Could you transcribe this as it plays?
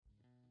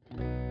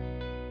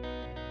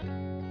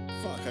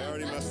I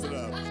already messed it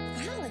up. Wow,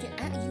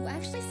 you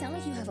actually sound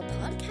like you have a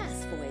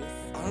podcast voice.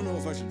 I don't know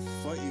if I should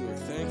fight you or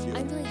thank you.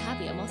 I'm really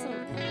happy. I'm also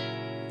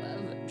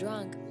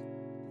drunk.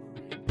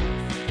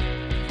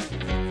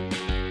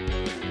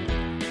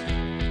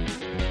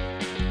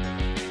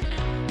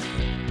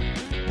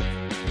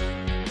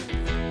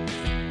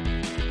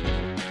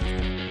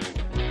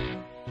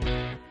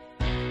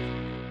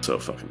 So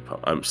fucking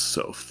pumped. I'm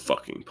so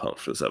fucking pumped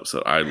for this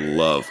episode. I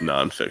love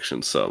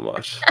nonfiction so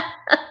much.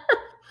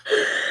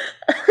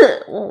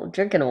 Oh,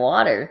 drinking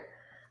water.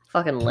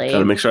 Fucking lame.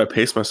 Gotta make sure I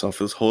pace myself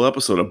for this whole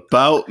episode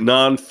about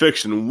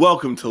nonfiction.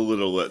 Welcome to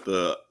Little Lit,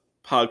 the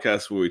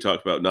podcast where we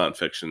talk about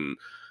nonfiction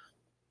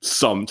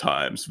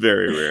sometimes,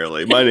 very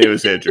rarely. My name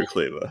is Andrew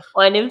Kleba.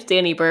 My name's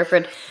Danny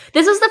Burford.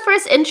 This was the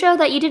first intro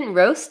that you didn't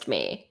roast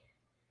me.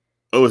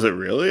 Oh, is it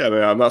really? I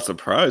mean, I'm not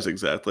surprised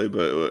exactly,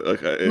 but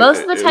like,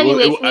 Most of the time you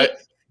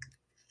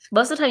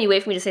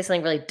wait for me to say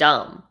something really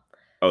dumb.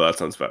 Oh, that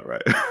sounds about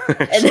right.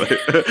 Actually,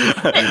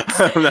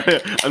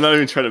 I'm not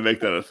even trying to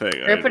make that a thing.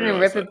 Rip it and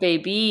rip it,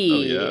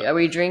 baby. Oh, yeah. Are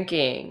we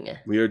drinking?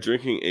 We are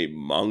drinking a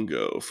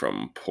Mongo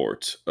from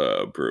Port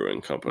Brewing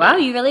Company. Wow,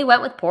 you really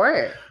went with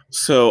port.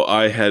 So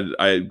I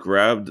had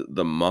grabbed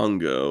the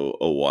Mongo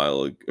a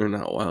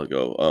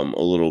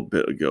little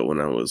bit ago when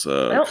I was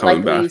I don't coming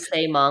like back. when you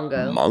say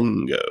Mongo.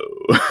 Mongo.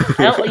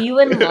 You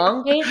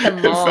elongate the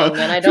mong,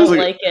 and I don't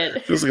like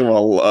it. Feels like I'm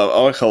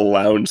like a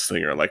lounge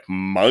singer. Like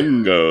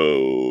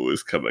Mongo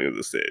is coming to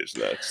the stage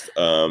next.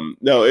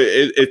 No,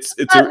 it's.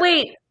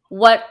 Wait,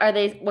 what are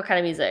they? What kind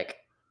of music?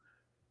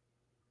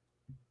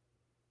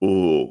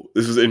 Ooh,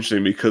 this is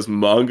interesting because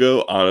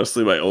Mongo,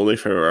 honestly, my only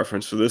favorite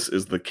reference for this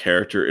is the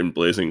character in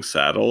Blazing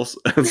Saddles.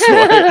 And so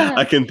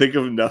I can think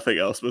of nothing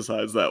else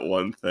besides that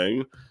one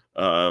thing.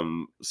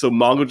 So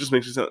Mongo just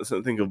makes me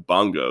think of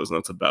bongos, and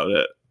that's about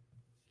it.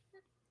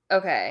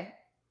 Okay.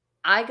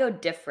 I go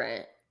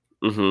different.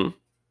 Mm-hmm.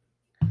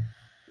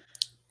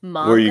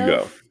 Mongo, where you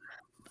go?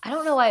 I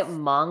don't know why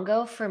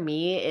Mongo for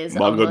me is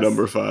Mongo almost...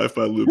 number 5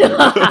 by Lou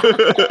Bega.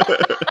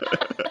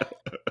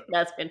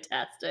 That's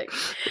fantastic.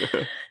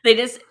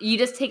 You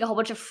just take a whole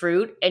bunch of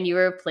fruit and you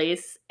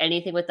replace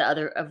anything with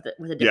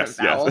with a different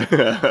vowel.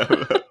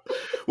 Yes.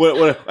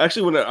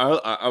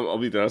 I'll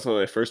be honest, when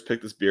I first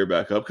picked this beer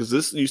back up, because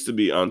this used to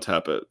be on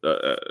tap at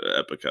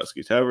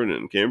Bukowski Tavern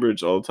in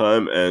Cambridge all the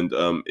time, and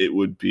it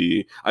would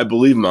be, I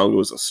believe Mongo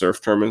is a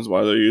surf term is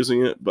why they're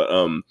using it, but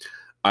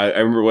I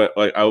remember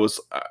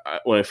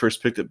when I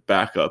first picked it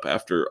back up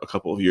after a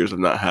couple of years of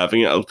not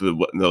having it, I looked at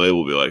the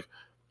label and be like,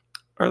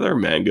 are there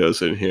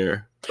mangoes in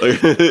here?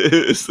 Like,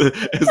 is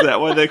that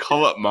why they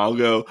call it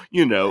Mongo?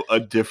 A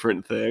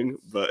different thing,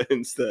 but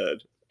instead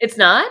it's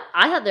not.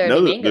 I thought there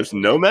were mangoes. There's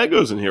no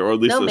mangoes in here, or at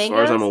least as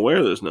far as I'm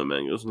aware, there's no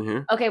mangoes in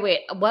here. Okay,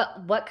 wait.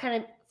 What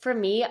kind of? For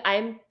me,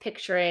 I'm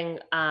picturing.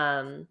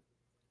 You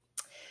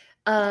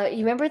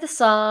remember the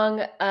song,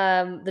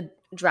 the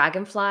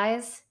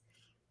Dragonflies?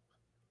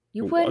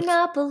 You would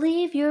not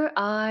believe your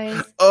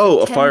eyes.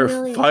 Oh,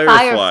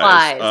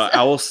 Fireflies.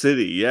 Owl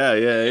City. Yeah.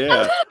 It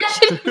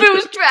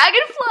was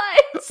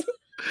Dragonflies.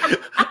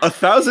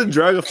 1,000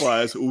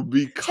 dragonflies would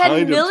be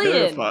kind of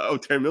terrifying. Oh,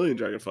 10 million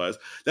dragonflies.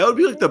 That would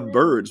be like The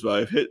Birds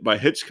by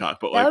Hitchcock,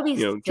 but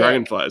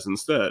dragonflies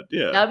instead.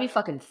 Yeah. That would be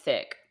fucking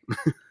thick.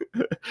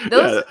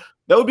 That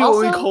would be what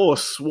we call a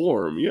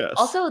swarm, yes.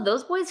 Also,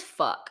 those boys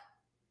fuck.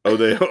 Oh,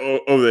 they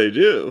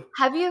do.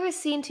 Have you ever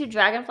seen 2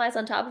 dragonflies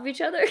on top of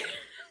each other?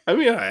 I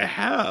mean, I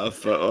have.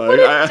 But what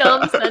a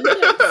dumb sentence.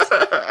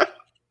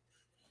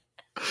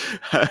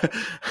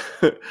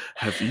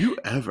 Have you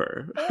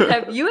ever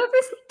seen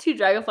 2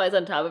 dragonflies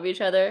on top of each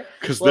other?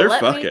 Because they're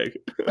fucking.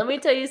 Let me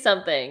tell you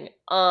something.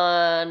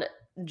 On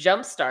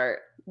Jumpstart,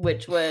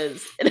 which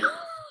was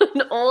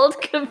an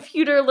old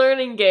computer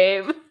learning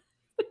game.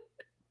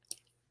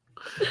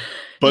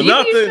 But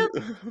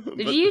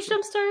Did you use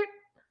Jumpstart?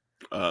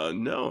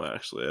 No,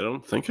 actually, I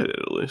don't think I did.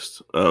 At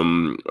least,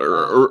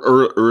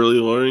 early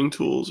learning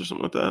tools or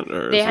something like that.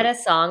 Or they had a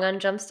song on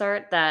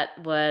Jumpstart that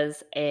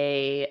was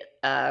a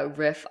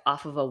riff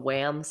off of a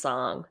Wham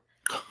song,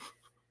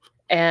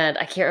 and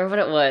I can't remember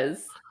what it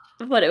was,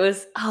 but it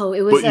was. Oh,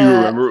 it was. But you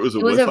remember it was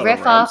a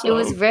riff off. It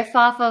was riff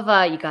off of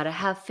 "You Gotta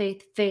Have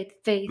Faith, Faith,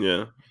 Faith."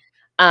 Yeah.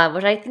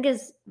 Which I think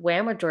is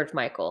Wham or George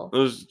Michael. It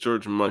was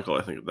George Michael,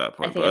 I think, at that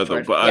point.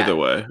 But either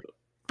way.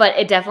 But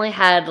it definitely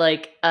had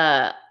like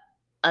that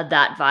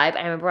vibe.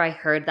 I remember I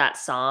heard that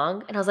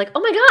song and I was like, "Oh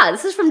my god,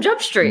 this is from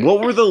Jump Street."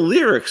 What were the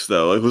lyrics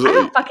though? Like, I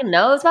don't fucking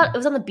know. It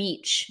was on the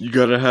beach. You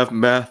gotta have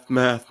math.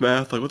 Like,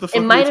 what the fuck?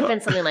 It might have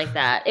been something like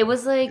that. It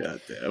was like,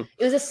 goddamn.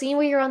 It was a scene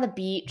where you're on the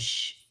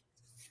beach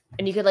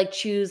and you could like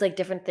choose like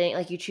different things.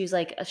 Like you choose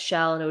like a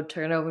shell and it would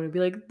turn over and it'd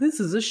be like, "This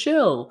is a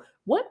shell.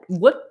 What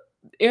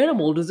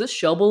animal does this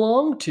shell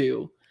belong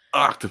to?"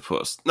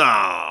 Octopus.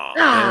 No.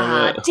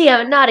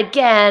 Damn it, not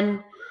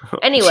again.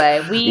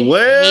 Anyway, we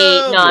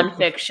hate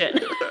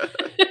nonfiction.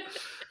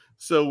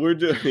 So we're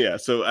doing,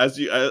 So as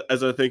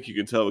I think you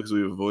can tell, because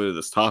we've avoided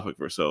this topic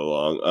for so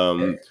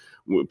long,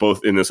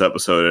 both in this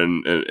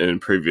episode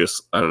and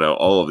previous, I don't know,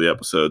 all of the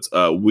episodes,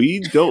 we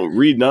don't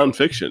read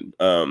nonfiction.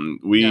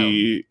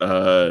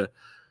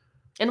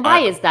 And why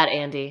is that,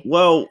 Andy?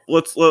 Well,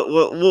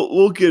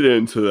 we'll get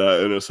into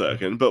that in a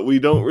second, but we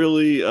don't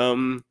really.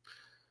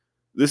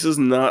 This is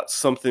not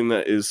something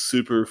that is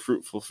super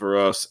fruitful for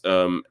us.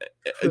 Do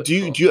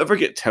you ever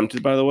get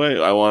tempted? By the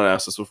way, I want to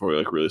ask this before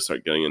we really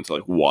start getting into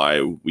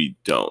why we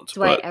don't.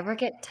 I ever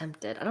get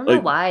tempted? I don't know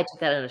why I took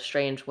that in a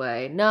strange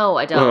way. No,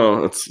 I don't.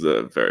 Oh, that's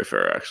very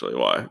fair, actually.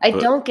 Why? I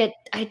don't get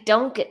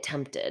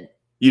tempted.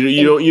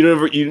 You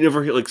never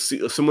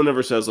see someone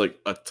never says like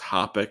a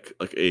topic,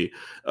 like a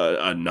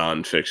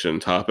nonfiction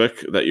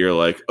topic that you're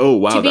like, oh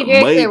wow, to be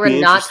very clear,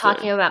 we're not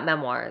talking about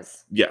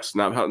memoirs. Yes,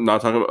 not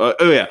talking about.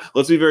 Oh yeah,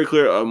 let's be very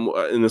clear.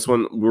 In this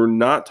one, we're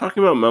not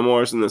talking about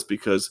memoirs in this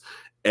because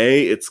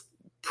it's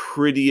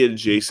pretty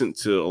adjacent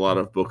to a lot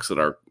of books that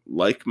are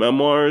like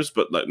memoirs,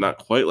 but like not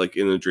quite, like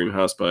In the Dream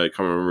House by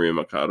Carmen Maria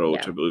Machado,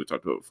 which I believe we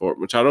talked about before.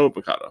 Machado.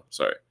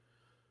 Sorry,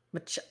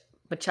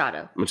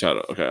 Machado.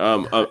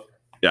 Okay.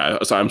 Yeah,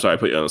 so I'm sorry I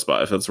put you on the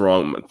spot. If that's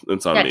wrong,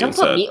 it's on me. Don't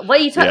put me. What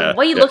are you talking? Yeah,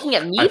 what are you looking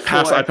at me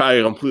for? I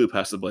probably completely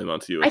passed the blame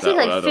onto you. I take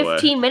like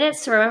 15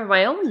 minutes to remember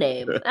my own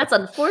name. That's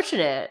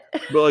unfortunate.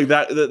 But like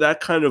that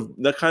kind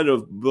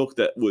of book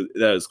that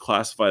is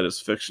classified as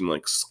fiction,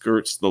 like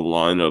skirts the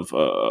line of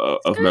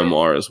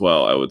memoir as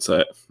well. I would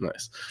say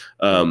nice.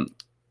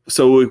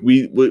 So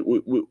we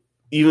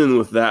even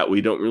with that,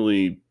 we don't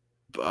really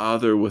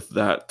bother with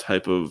that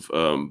type of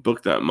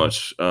book that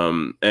much,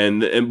 but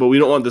we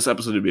don't want this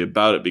episode to be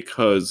about it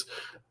because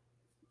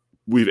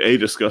we've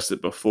discussed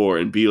it before,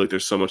 and B, like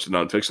there's so much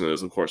nonfiction that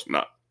is, of course,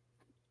 not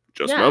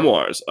just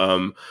memoirs.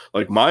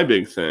 Like my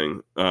big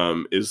thing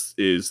is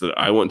that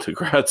I went to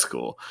grad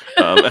school,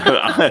 and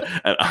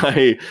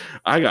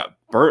I got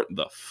burnt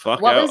the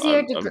fuck out.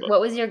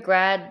 What was your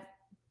grad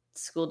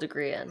school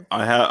degree in?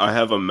 I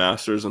have a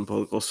master's in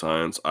political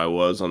science. I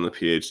was on the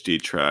PhD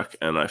track,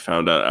 and I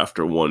found out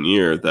after 1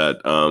 year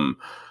that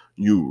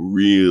you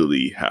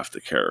really have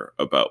to care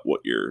about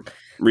what you're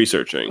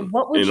researching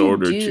in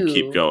order to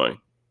keep going.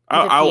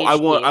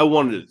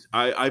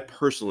 I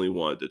personally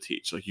wanted to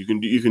teach. Like you can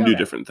do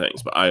different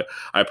things, but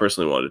I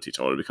personally wanted to teach.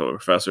 I wanted to become a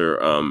professor,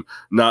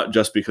 not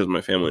just because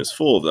my family is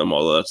full of them,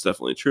 although that's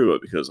definitely true,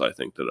 but because I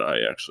think that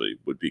I actually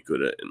would be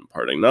good at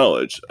imparting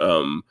knowledge.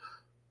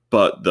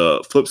 But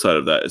the flip side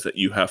of that is that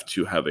you have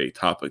to have a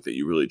topic that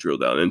you really drill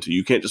down into.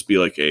 You can't just be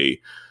like a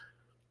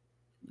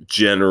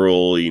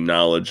generally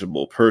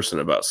knowledgeable person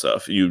about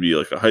stuff. You'd be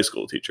like a high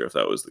school teacher if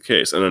that was the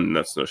case. And then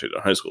that's no shade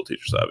on high school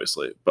teachers,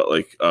 obviously. But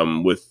like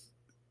with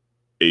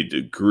a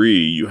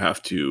degree, you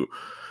have to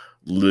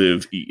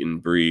live, eat, and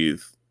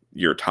breathe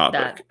your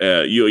topic.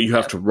 You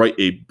have to write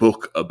a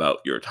book about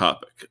your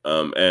topic,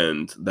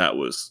 and that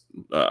was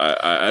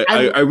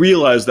I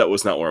realized that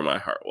was not where my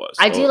heart was.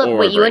 I do love.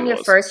 Wait, you in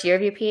your first year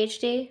of your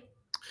PhD?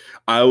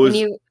 I was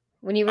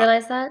when you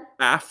realized that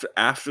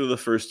after the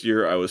first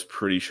year, I was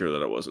pretty sure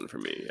that it wasn't for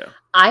me. Yeah,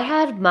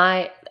 I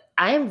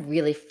am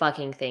really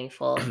fucking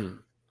thankful.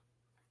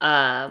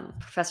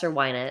 Professor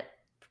Wynett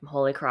from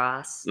Holy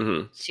Cross.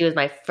 Mm-hmm. She was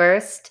my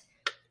first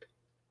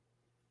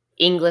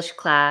English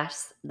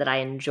class that I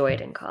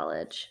enjoyed in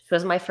college. She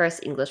was my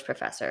first English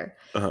professor.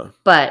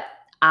 But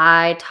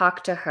I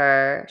talked to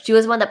her. She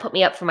was the one that put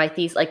me up for my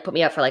thesis, like put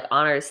me up for like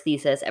honors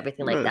thesis,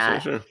 everything like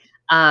that. Sure.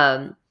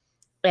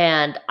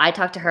 And I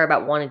talked to her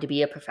about wanting to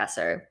be a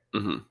professor.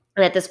 Mm-hmm.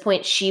 And at this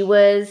point, she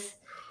was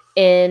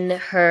in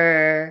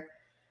her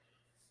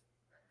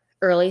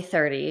early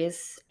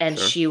 30s, and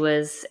she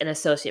was an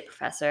associate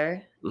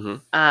professor. Mm-hmm.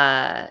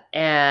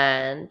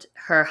 And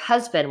her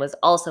husband was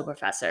also a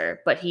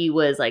professor, but he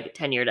was like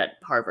tenured at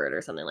Harvard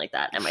or something like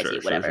that,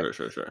 MIT, whatever.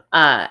 Sure.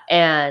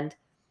 And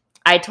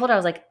I told her, I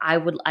was like, I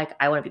want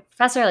to be a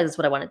professor. Like, this is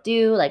what I want to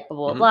do. Like, blah,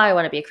 blah, mm-hmm. blah. I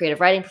want to be a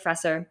creative writing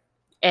professor.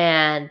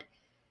 And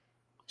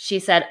she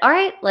said, all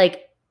right,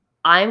 like,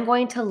 I'm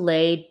going to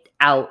lay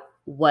out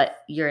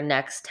what your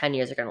next 10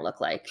 years are going to look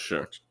like.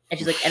 Sure. And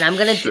she's like, and I'm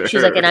going to,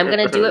 she's like, and I'm going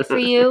to do it for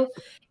you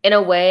in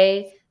a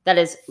way that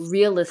is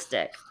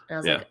realistic. And I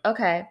was like,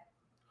 okay.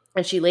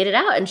 And she laid it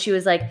out, and she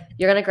was like,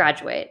 you're going to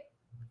graduate.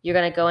 You're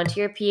going to go into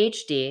your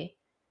PhD.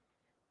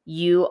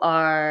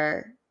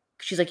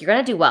 She's like, you're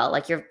going to do well.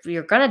 Like you're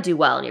going to do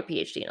well in your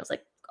PhD. And I was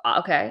like,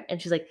 okay.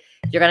 And she's like,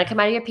 you're going to come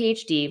out of your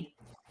PhD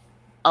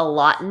a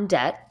lot in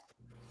debt,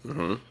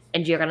 mm-hmm.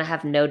 and you're going to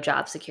have no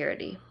job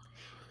security.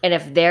 And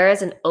if there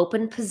is an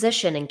open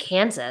position in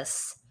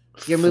Kansas,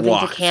 you're moving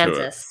to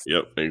Kansas.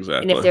 Yep,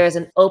 exactly. And if there is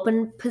an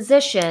open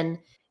position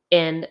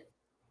in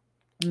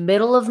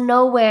middle of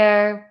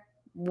nowhere,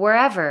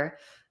 wherever,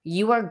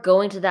 you are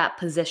going to that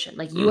position.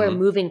 Like you mm-hmm. are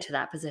moving to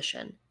that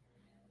position.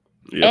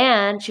 Yep.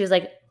 And she was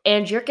like,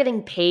 and you're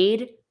getting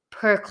paid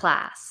per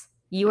class.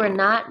 You are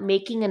not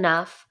making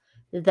enough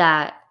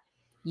that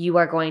you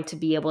are going to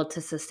be able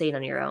to sustain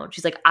on your own.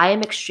 She's like, I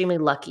am extremely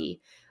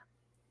lucky.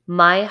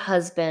 My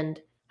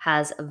husband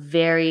has a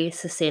very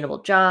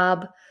sustainable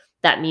job.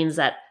 That means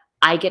that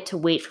I get to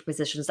wait for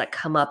positions that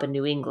come up in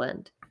New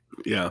England.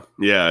 Yeah.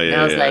 And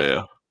I was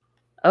like,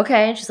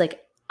 okay. And she's like,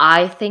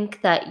 I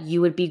think that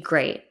you would be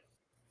great,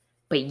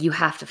 but you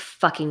have to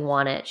fucking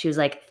want it. She was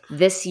like,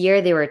 this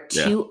year there were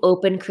Yeah. 2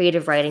 open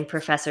creative writing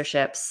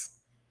professorships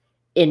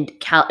in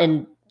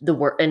the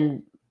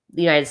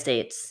United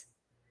States.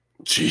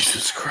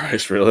 Jesus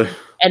Christ, really?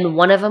 And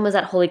one of them was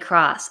at Holy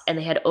Cross, and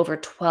they had over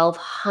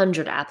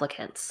 1,200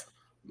 applicants.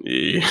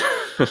 Yeah.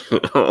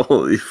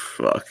 Holy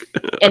fuck.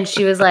 And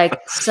she was like,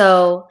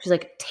 so she's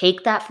like,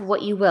 take that for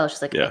what you will.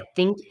 She's like, Yeah. I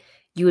think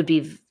you would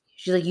be,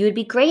 she's like, you would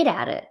be great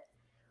at it,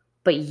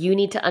 but you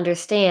need to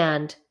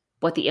understand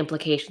what the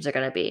implications are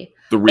going to be.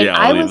 The And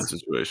reality of the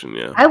situation,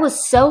 yeah. I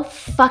was so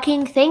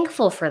fucking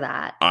thankful for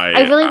that. I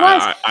I, really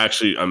was. I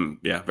actually,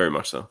 yeah, very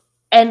much so.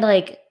 And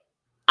like,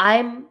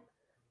 I'm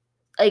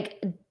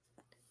like,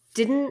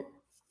 didn't,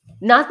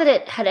 not that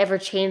it had ever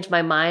changed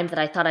my mind that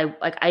I thought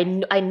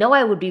I know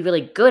I would be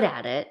really good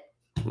at it.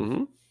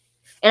 Mm-hmm.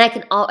 And I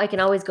can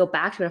always go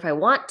back to it if I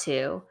want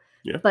to.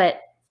 Yeah.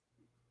 But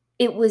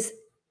it was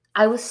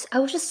I was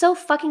just so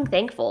fucking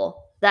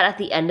thankful that at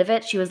the end of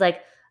it she was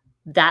like,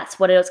 that's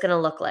what it's going to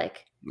look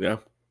like. Yeah.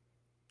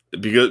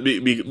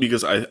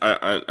 Because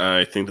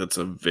I think that's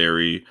a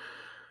very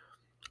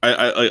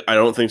I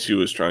don't think she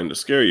was trying to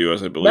scare you,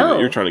 as I believe that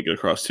you're No. trying to get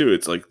across too.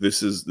 It's like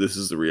this is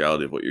the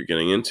reality of what you're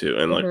getting into,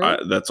 and like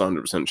Mhm. that's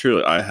 100%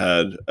 true. I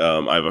have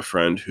a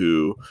friend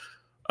who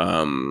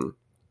um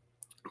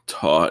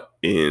taught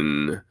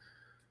in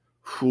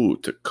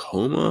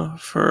Tacoma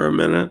for a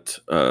minute,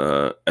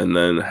 and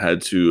then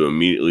had to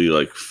immediately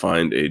like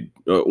find a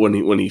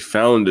when he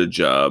found a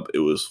job, it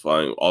was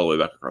flying all the way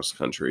back across the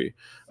country,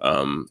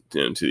 to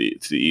the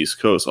East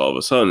Coast all of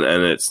a sudden,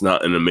 and it's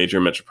not in a major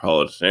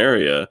metropolitan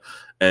area.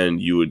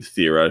 And you would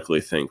theoretically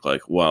think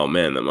like, wow,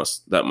 man, that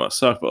must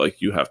suck, but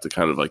like you have to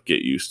kind of like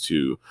get used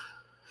to.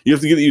 You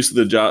have to get used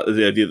to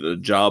the idea that the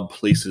job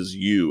places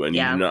you, and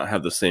you do Yeah. not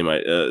have the same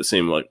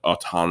like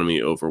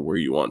autonomy over where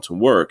you want to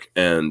work.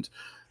 And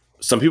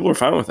some people are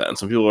fine with that, and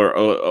some people are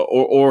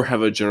or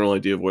have a general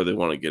idea of where they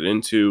want to get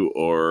into,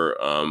 or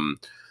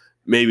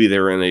maybe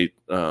they're in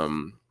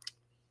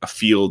a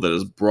field that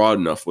is broad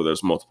enough where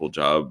there's multiple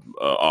job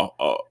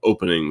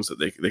openings that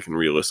they can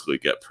realistically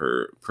get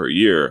per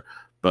year.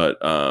 But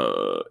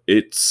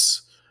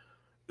it's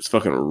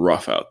fucking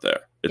rough out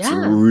there. It's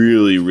Yeah.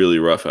 really, really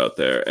rough out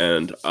there.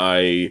 And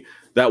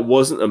that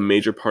wasn't a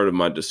major part of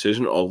my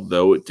decision,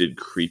 although it did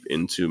creep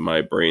into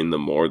my brain the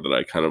more that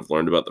I kind of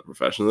learned about the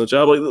profession of the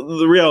job. Like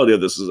the reality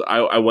of this is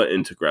I went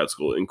into grad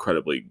school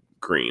incredibly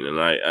green, and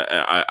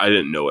I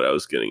didn't know what I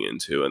was getting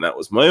into, and that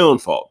was my own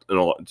fault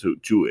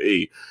to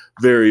a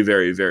very,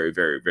 very, very,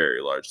 very,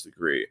 very large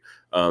degree.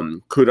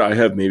 Could I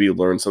have maybe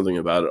learned something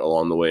about it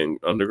along the way in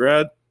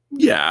undergrad?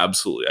 Yeah,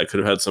 absolutely. I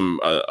could have had some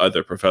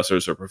other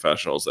professors or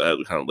professionals that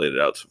had kind of laid it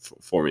out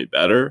for me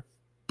better,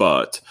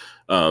 but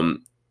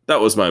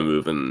that was my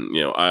move, and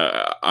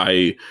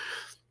I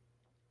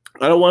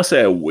don't want to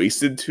say I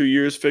wasted 2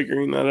 years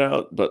figuring that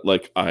out, but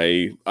like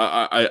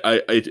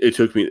it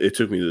took me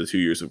the 2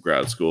 years of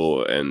grad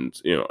school, and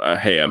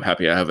hey, I'm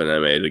happy I have an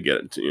MA to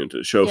get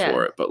to show for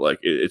Yeah. it, but like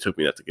it took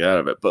me that to get out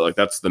of it, but like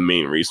that's the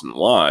main reason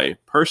why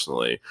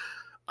personally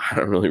I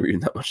don't really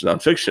read that much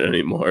nonfiction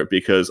anymore,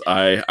 because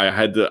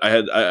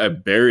I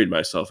buried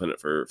myself in it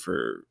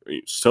for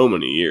so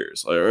many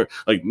years,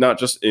 like not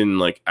just in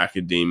like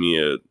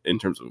academia in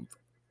terms of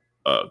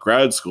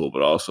grad school,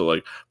 but also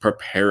like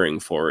preparing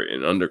for it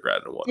in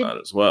undergrad and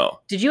whatnot as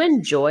well. Did you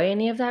enjoy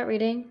any of that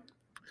reading?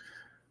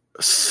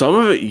 Some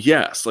of it,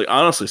 yes. Like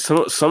honestly,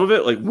 some of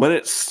it, like when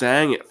it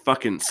sang, it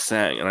fucking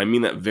sang, and I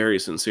mean that very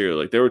sincerely.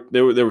 Like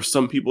there were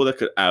some people that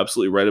could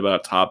absolutely write about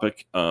a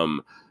topic,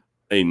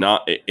 a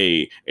not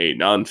a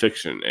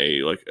nonfiction,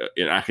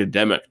 an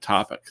academic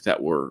topic,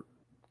 that were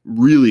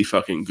really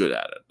fucking good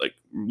at it, like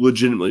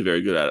legitimately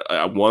very good at it.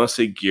 I want to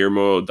say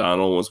Guillermo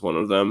O'Donnell was one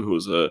of them, who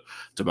was a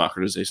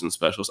democratization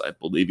specialist. I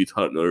believe he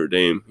taught at Notre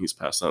Dame. He's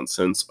passed on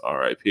since,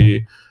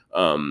 R.I.P.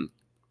 But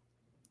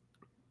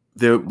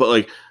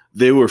like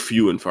they were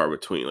few and far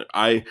between. Like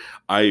I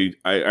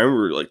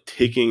remember like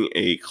taking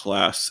a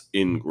class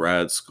in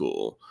grad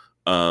school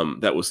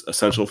that was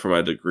essential for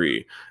my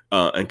degree,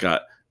 and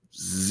got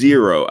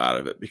zero out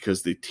of it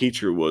because the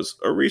teacher was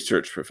a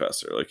research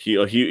professor. Like he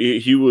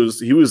was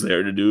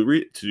there to do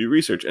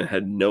research and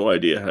had no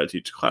idea how to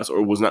teach a class,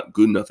 or was not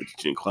good enough at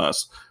teaching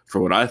class for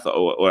what I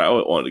thought, what I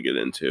wanted to get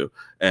into.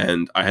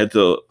 And I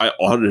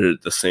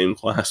audited the same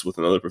class with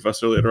another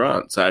professor later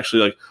on to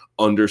actually like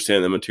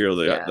understand the material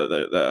that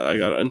I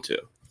got into.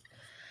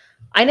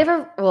 I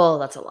never. Well,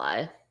 that's a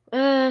lie.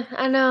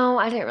 I know.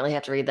 I didn't really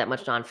have to read that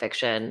much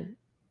nonfiction.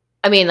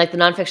 I mean, like the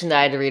nonfiction that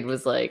I had to read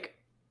was like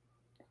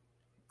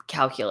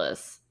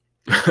calculus.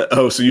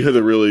 Oh, so you had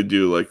to really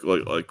do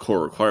like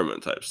core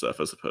requirement type stuff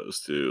as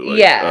opposed to like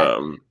Yeah.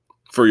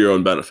 for your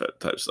own benefit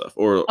type stuff,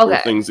 or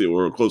Okay. things that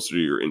were closer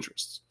to your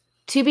interests.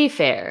 To be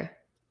fair,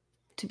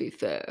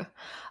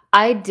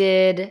 I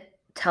did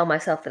tell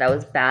myself that I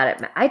was bad at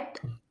math.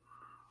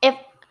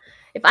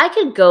 If I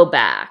could go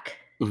back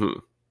Mm-hmm.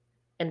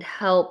 and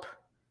help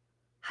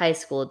high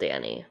school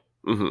Danny,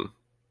 Mm-hmm.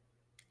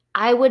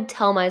 I would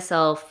tell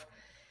myself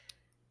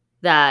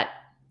that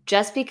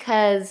just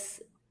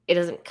because it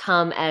doesn't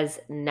come as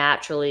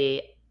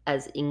naturally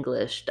as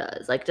English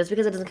does, like, just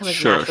because it doesn't come as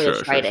Sure, naturally as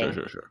sure, sure, sure, writing,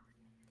 sure, sure.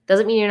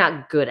 doesn't mean you're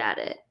not good at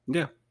it.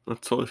 Yeah,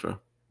 that's totally fair.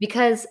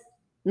 Because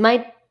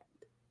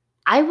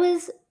I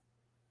was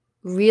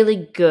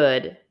really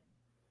good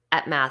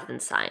at math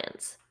and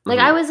science. Like,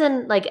 I Mhm. was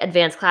in, like,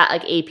 advanced class,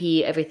 like,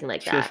 AP, everything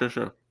like Sure, that. sure,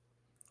 sure.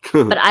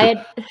 But I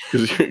had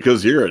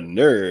Because you're a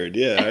nerd.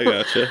 Yeah, I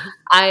gotcha.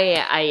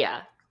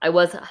 yeah, I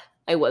was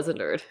a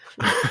nerd.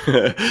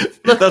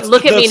 that's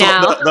Look at me that's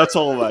all now. that's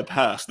all my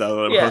past now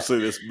that I'm Yeah,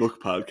 hosting this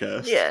book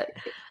podcast. yeah.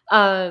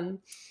 Um,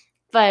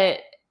 but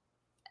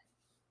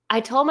I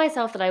told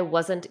myself that I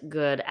wasn't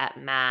good at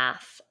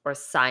math or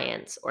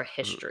science or Mhm,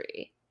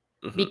 history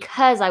mhm.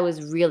 because I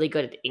was really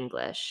good at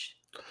English.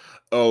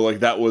 Oh, like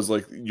that was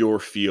like your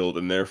field,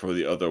 and therefore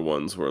the other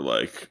ones were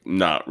like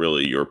not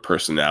really your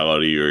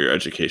personality or your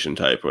education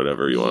type,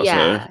 whatever you want to say.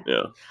 Yeah.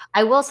 Yeah.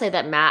 I will say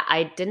that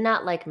I did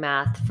not like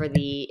math for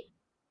the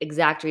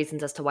exact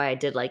reasons as to why I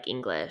did like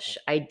English.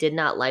 I did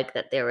not like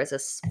that there was a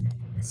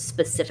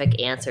specific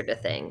answer to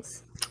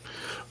things.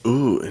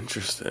 Ooh,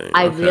 interesting.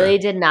 I Okay. really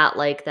did not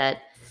like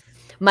that.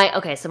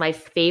 So my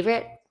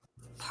favorite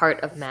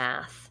part of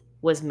math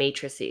was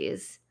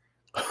matrices,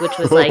 which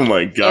was Oh like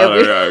my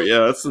god! every Yeah,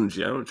 that's some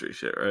geometry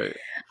shit, right?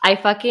 I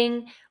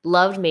fucking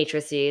loved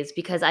matrices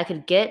because I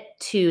could get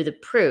to the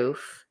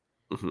proof.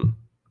 Hmm.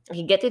 I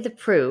could get through the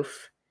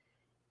proof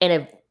in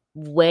a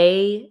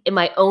way, in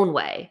my own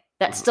way,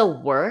 that Hmm.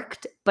 still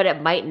worked, but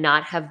it might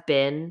not have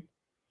been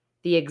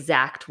the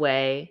exact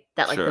way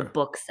that, like, the Sure,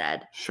 book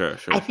said. sure, I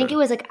sure, think it sure.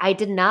 was, like, I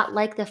did not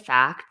like the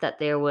fact that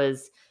there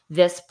was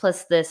this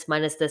plus this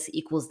minus this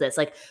equals this.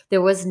 Like,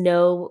 there was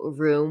no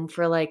room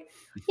for, like,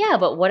 yeah,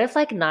 but what if,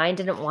 like, 9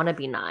 didn't wanna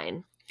be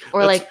 9?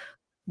 Or, That's like,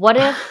 what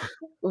if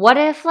what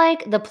if,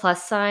 like, the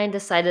plus sign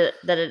decided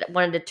that it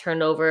wanted to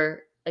turn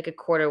over, like, a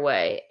quarter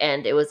way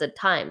and it was a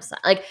time sign?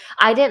 Like,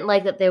 I didn't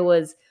like that there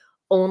was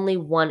only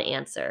one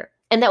answer,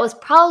 and that was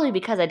probably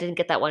because I didn't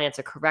get that one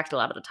answer correct a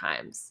lot of the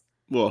times.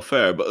 well,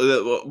 fair, but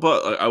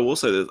I will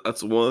say that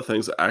that's one of the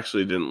things I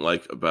actually didn't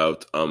like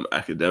about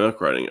academic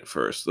writing at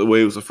first. The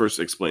way it was first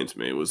explained to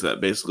me was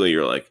that basically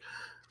you're like,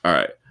 all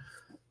right,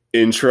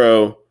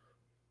 intro,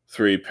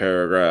 3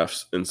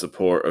 paragraphs in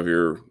support of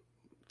your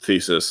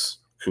thesis,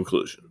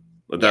 conclusion.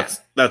 But Yeah.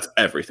 that's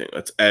everything.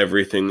 That's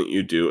everything that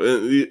you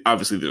do.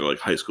 Obviously, they're like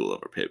high school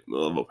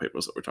level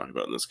papers that we're talking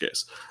about in this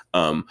case.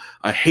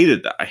 I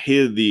hated that. I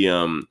hated the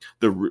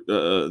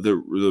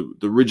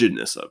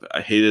rigidness of it.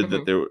 I hated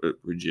that Mhm. there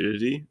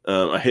rigidity.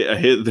 I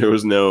hated there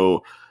was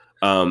no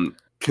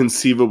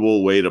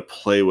conceivable way to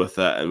play with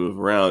that and move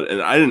around.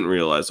 And I didn't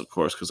realize, of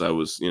course, because I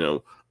was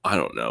I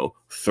don't know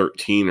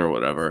 13 or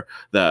whatever,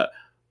 that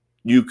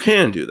you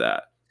can do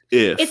that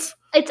It's if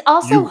it's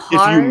also if you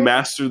hard.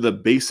 master the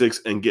basics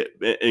and get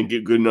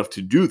good enough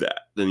to do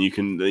that, then you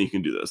can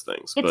do those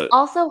things. It's But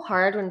also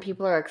hard when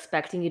people are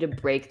expecting you to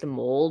break the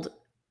mold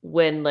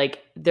when, like,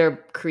 they're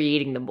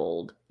creating the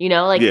mold, you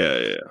know? Like, yeah,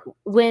 yeah, yeah.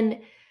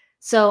 when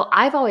so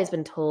I've always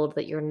been told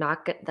that you're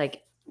not go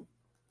like,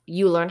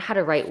 you learn how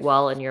to write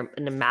well in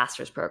a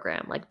master's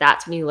program, like,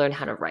 that's when you learn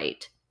how to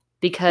write, Okay,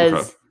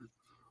 because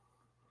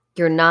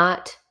you're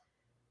not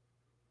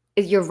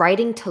you're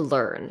writing to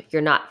learn,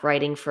 you're not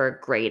writing for a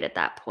grade at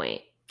that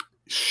point,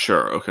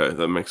 sure, okay,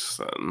 that makes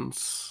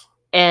sense.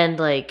 and,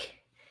 like,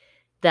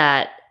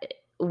 that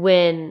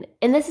and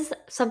this is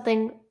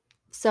something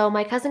so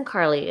my cousin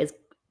Carly is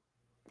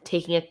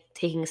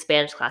taking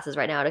Spanish classes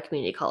right now at a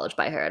community college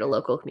by her, at a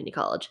local community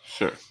college,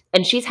 Sure.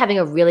 and she's having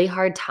a really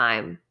hard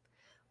time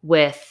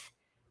with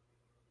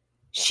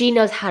she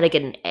knows how to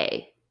get an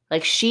A.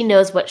 Like, she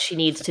knows what she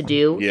needs to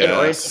do in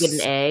order to get an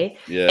Yes, A,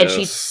 and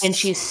yes.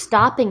 she's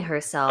stopping I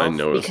herself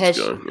know where this is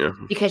going. Yeah.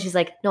 because she's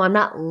like, "No, I'm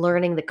not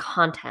learning the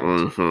content.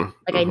 Mm-hmm.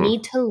 Like, I Mm-hmm.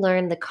 need to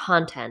learn the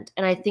content."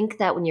 And I think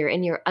that when you're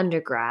in your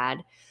undergrad,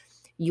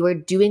 you are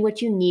doing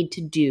what you need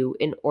to do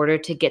in order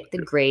to get the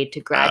grade to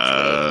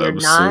graduate.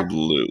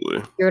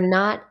 Absolutely. You're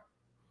not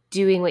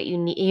doing what you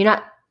need. You're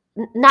not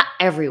not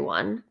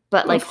everyone,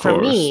 but, like, Of for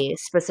course. me,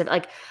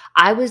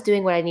 I was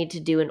doing what I need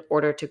to do in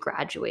order to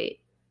graduate.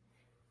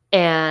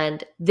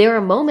 And there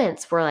are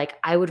moments where, like,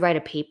 I would write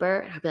a paper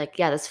and I'd be like,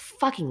 "Yeah, this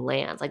fucking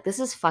lands. Like, this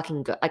is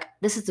fucking good. Like,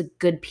 this is a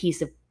good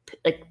piece of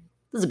this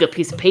is a good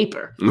piece of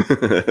paper."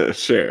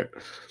 Sure.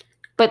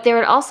 But there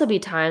would also be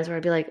times where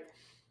I'd be like,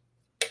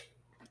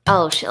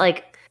 "Oh, shit,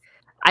 like,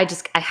 I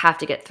have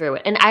to get through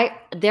it." And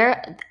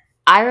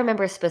I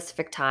remember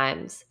specific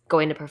times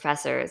going to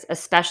professors,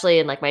 especially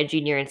in, like, my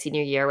junior and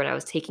senior year when I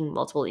was taking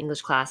multiple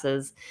English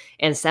classes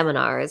and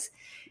seminars,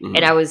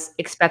 and I Hmm. was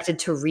expected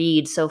to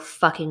read so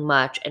fucking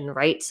much and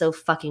write so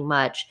fucking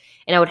much,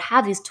 and I would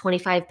have these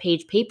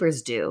 25-page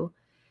papers due,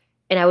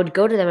 and I would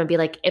go to them and be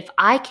like, "If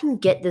I can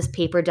get this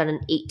paper done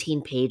in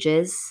 18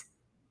 pages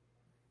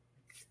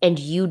and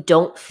you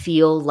don't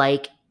feel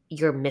like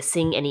you're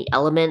missing any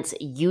elements,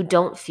 you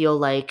don't feel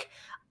like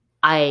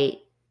I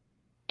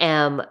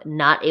am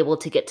not able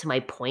to get to my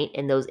point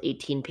in those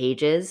 18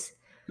 pages,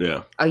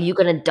 Yeah. are you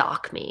gonna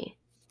dock me?"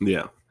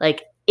 Yeah.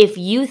 Like, if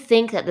you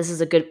think that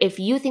if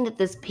you think that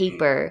this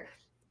paper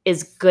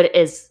is good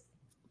as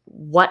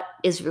what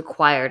is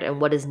required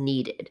and what is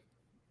needed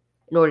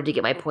in order to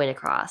get my point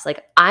across,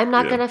 like, I'm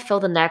not Yeah. going to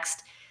fill the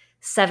next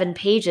 7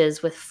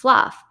 pages with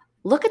fluff.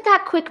 Look at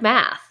that quick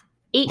math.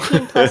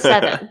 18 plus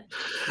 7.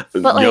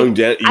 But like, I Young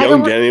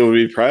don't, Danny would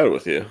be proud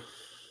with you.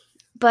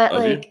 but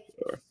Of you? like,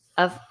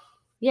 of,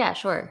 yeah,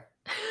 sure.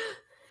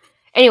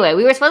 Anyway,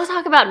 we were supposed to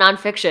talk about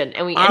nonfiction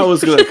and we I ended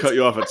was up gonna cut just,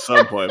 you off at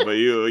some point, but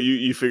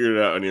you figured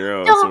it out on your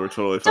own, so don't, we're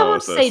totally fine don't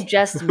with say this.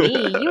 just me.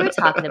 You were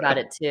talking about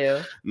it too.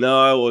 No,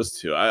 I was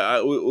too.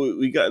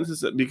 We got into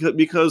this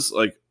because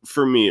like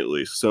for me at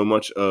least, so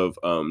much of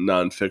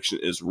nonfiction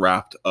is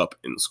wrapped up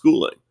in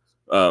schooling.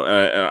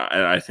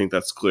 And I think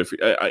that's clear for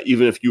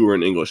even if you were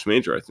an English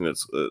major, I think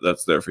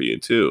that's there for you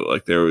too.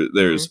 Like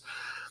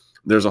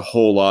there's a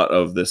whole lot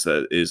of this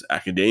that is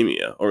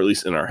academia, or at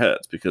least in our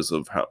heads, because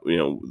of how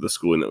the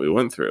schooling that we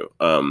went through.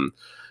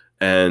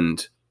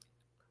 And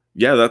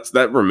yeah,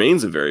 that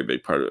remains a very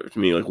big part of it to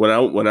me. Like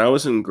when I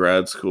was in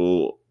grad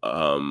school,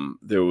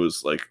 there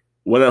was like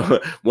when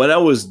I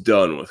was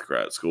done with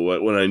grad school,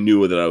 when I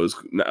knew that I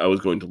was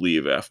going to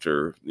leave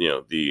after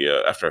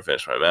the after I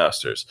finished my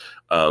master's.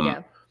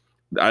 Yeah.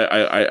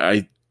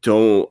 I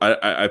don't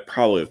I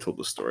probably have told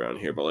the story on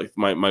here, but like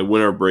my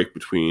winter break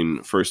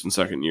between first and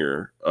second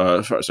year,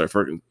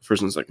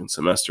 first and second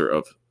semester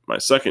of my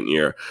second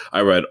year, I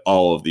read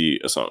all of the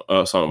Song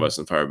of Ice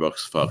and Fire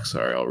books. Fuck,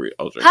 sorry, I'll drink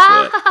for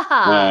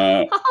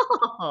that.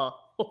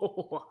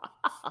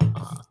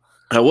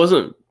 I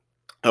wasn't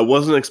I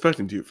wasn't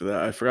expecting to for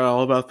that. I forgot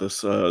all about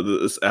this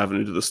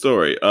avenue to the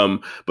story.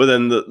 But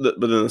then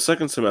the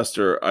second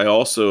semester, I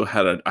also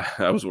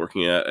I was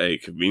working at a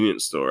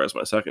convenience store as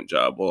my second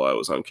job while I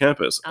was on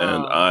campus,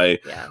 and I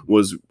Yeah.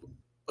 was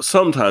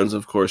sometimes,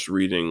 of course,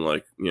 reading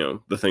like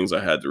the things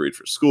I had to read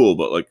for school.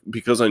 But like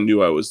because I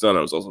knew I was done,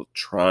 I was also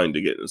trying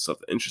to get into stuff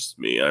that interested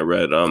me. I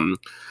read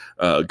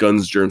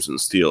Guns, Germs, and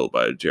Steel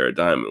by Jared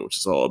Diamond, which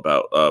is all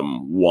about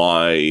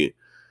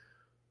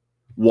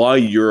why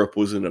Europe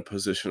was in a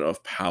position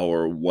of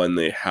power when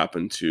they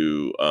happened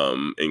to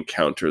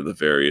encounter the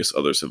various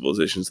other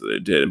civilizations that they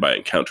did. And by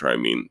encounter, I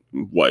mean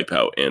wipe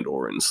out and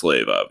or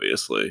enslave,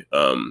 obviously.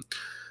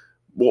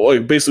 Well,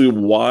 like basically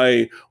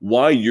why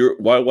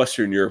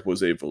Western Europe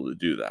was able to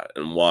do that,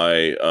 and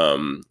why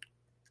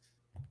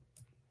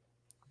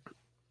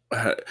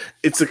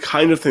it's the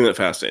kind of thing that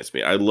fascinates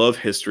me. I love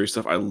history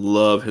stuff. I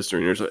love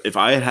history nerds. If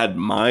I had had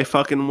my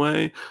fucking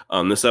way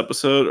on this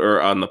episode,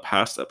 or on the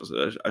past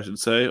episode, I should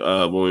say,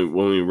 when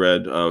we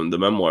read the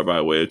memoir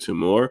by Way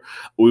Timur,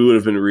 we would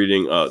have been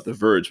reading The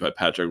Verge by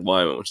Patrick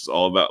Wyman, which is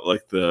all about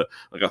like a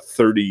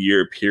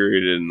 30-year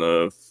period in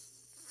the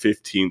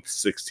 15th,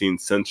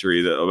 16th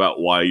century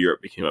about why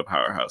Europe became a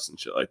powerhouse and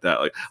shit like that.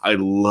 Like I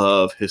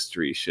love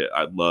history shit.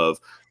 I love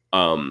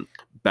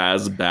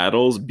Baz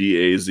Battles,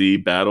 BAZ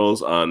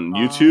Battles on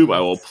YouTube. I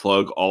will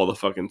plug all the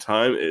fucking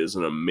time. It is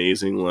an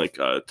amazing like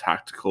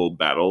tactical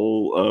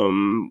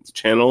battle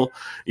channel.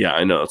 Yeah,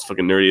 I know it's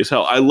fucking nerdy as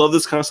hell. I love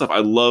this kind of stuff. I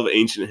love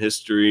ancient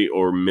history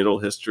or middle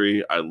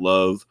history. I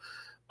love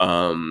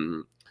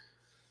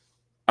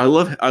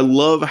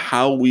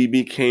how we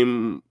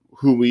became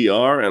who we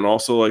are, and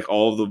also like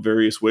all of the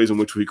various ways in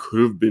which we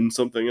could have been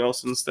something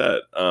else instead.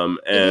 And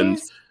it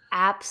is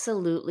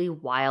absolutely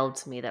wild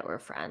to me that we're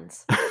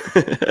friends.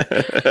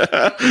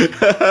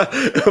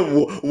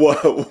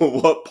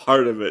 what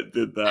part of it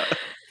did that?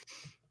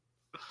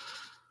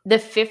 The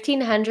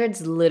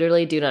 1500s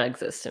literally do not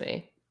exist to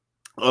me.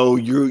 Oh,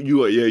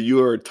 you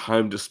are a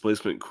time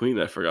displacement queen.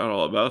 I forgot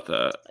all about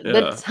that. Yeah.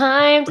 The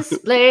time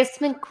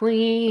displacement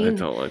queen. I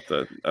don't like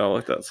that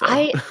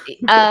song.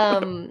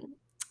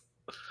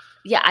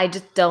 Yeah, I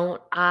just don't.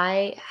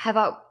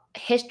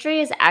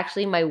 History is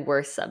actually my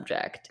worst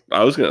subject.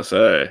 I was gonna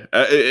say,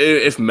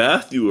 if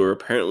math you were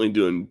apparently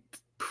doing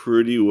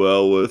pretty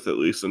well with, at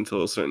least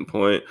until a certain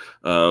point,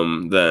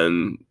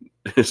 then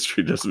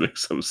history does make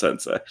some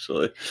sense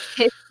actually.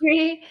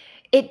 History,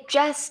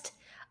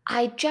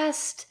 I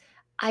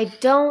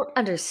don't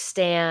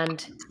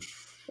understand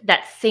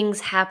that things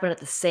happen at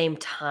the same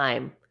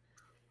time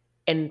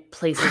in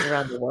places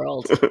around the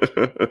world.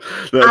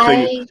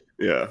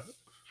 Yeah.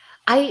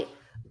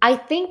 I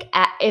think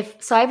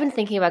I've been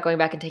thinking about going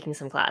back and taking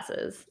some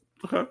classes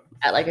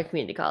at like a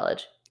community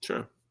college.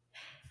 Sure.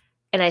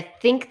 And I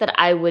think that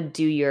I would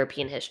do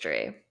European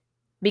history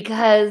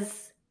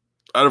because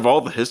out of all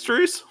the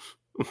histories,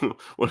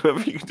 whatever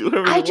you can do,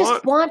 whatever I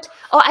just want to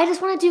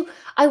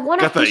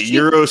got that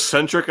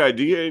Eurocentric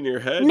idea in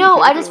your head. No,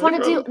 I just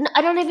want to do.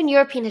 I don't even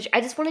European history.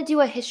 I just want to do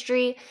a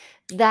history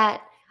I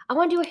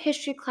want to do a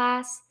history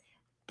class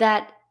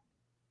that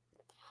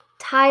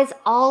ties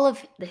all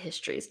of the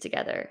histories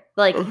together.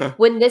 Like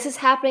when this is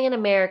happening in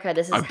America,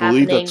 this is happening. I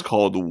believe that's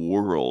called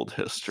world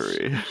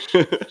history.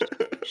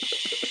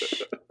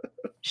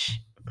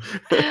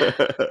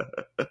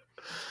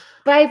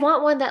 But I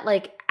want one that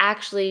like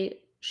actually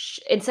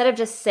instead of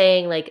just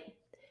saying like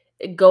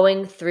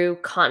going through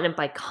continent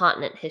by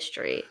continent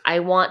history. I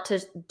want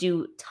to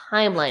do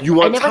timeline. You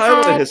want never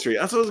timeline had history.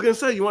 That's what I was gonna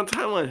say. You want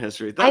timeline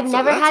history. I've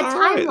never That's had all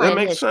right. That timeline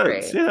makes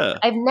sense. history. Yeah.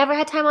 I've never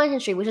had timeline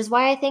history, which is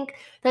why I think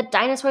that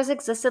dinosaurs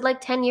existed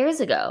like 10 years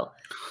ago.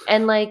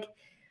 And like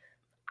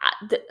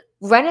the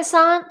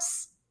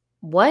Renaissance,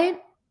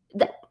 what?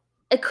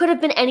 It could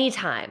have been any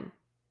time.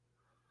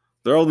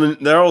 They're all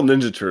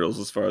Ninja Turtles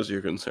as far as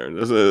you're concerned.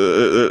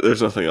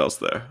 There's nothing else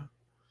there.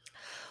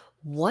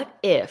 What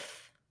if?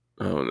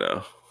 Oh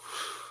no.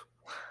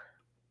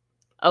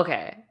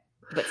 Okay,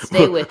 but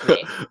stay with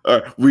me. All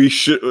right, we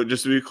should,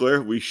 just to be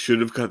clear, we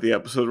should have cut the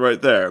episode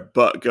right there.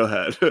 But go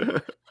ahead.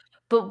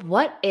 But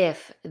what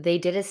if they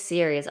did a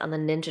series on the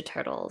Ninja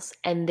Turtles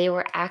and they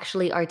were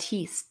actually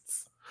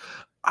artistes?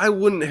 I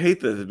wouldn't hate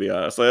that, to be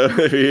honest. Like,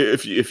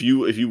 if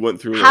you went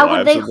through the How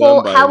would lives they of them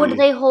hold? by How would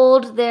they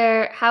hold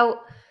their? How?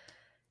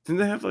 Didn't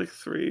they have like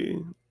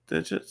 3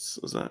 digits?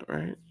 Is that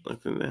right?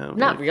 Like, didn't they have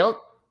Not like... real.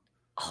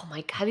 Oh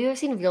my! Have you ever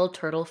seen real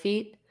turtle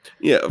feet?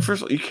 Yeah,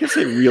 first of all, you can't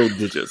say real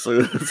digits.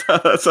 Like, that's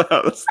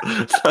how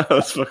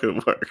this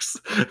fucking works.